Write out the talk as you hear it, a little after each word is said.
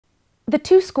The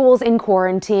two schools in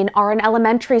quarantine are an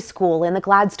elementary school in the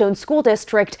Gladstone School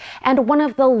District and one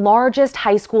of the largest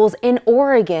high schools in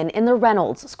Oregon in the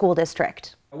Reynolds School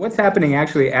District. What's happening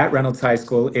actually at Reynolds High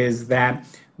School is that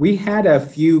we had a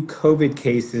few COVID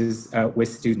cases with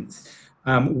students.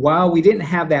 While we didn't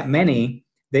have that many,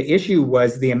 the issue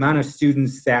was the amount of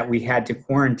students that we had to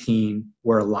quarantine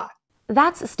were a lot.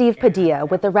 That's Steve Padilla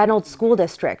with the Reynolds School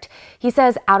District. He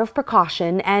says out of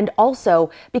precaution and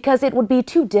also because it would be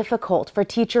too difficult for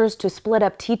teachers to split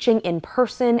up teaching in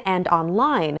person and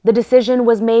online, the decision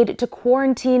was made to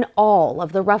quarantine all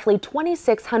of the roughly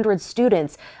 2,600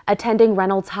 students attending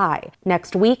Reynolds High.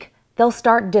 Next week, they'll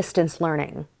start distance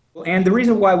learning. And the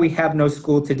reason why we have no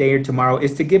school today or tomorrow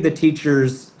is to give the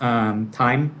teachers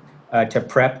time to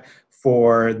prep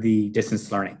for the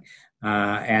distance learning.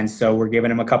 And so we're giving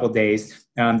them a couple days.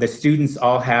 The students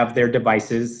all have their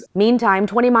devices. Meantime,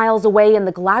 20 miles away in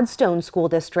the Gladstone School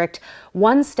District,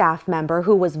 one staff member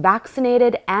who was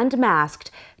vaccinated and masked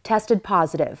tested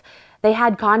positive. They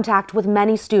had contact with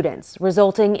many students,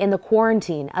 resulting in the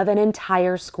quarantine of an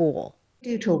entire school.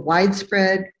 Due to a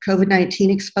widespread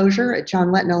COVID-19 exposure at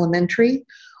John Letton Elementary,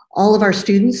 all of our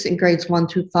students in grades 1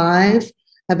 through 5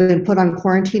 have been put on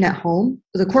quarantine at home.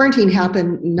 The quarantine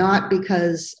happened not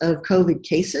because of COVID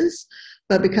cases,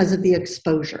 but because of the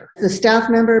exposure. The staff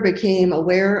member became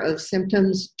aware of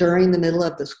symptoms during the middle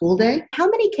of the school day. How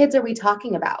many kids are we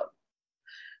talking about?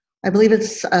 I believe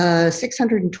it's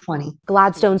 620.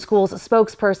 Gladstone School's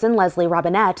spokesperson Leslie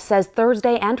Robinette says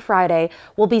Thursday and Friday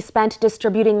will be spent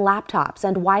distributing laptops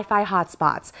and Wi-Fi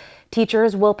hotspots.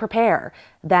 Teachers will prepare.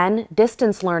 Then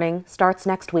distance learning starts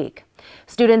next week.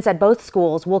 Students at both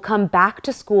schools will come back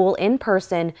to school in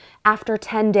person after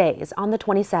 10 days on the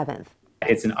 27th.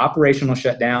 It's an operational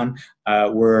shutdown.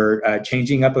 We're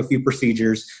changing up a few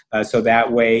procedures so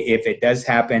that way if it does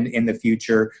happen in the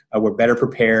future, we're better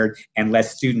prepared and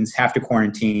less students have to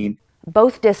quarantine.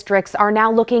 Both districts are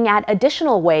now looking at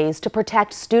additional ways to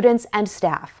protect students and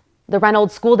staff. The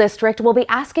Reynolds School District will be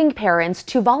asking parents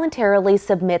to voluntarily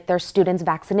submit their students'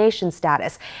 vaccination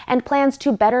status and plans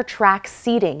to better track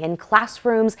seating in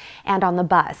classrooms and on the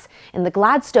bus. In the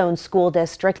Gladstone School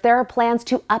District, there are plans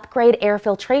to upgrade air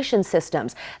filtration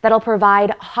systems that'll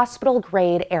provide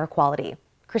hospital-grade air quality.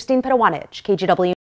 Christine Pedawanich, KGW.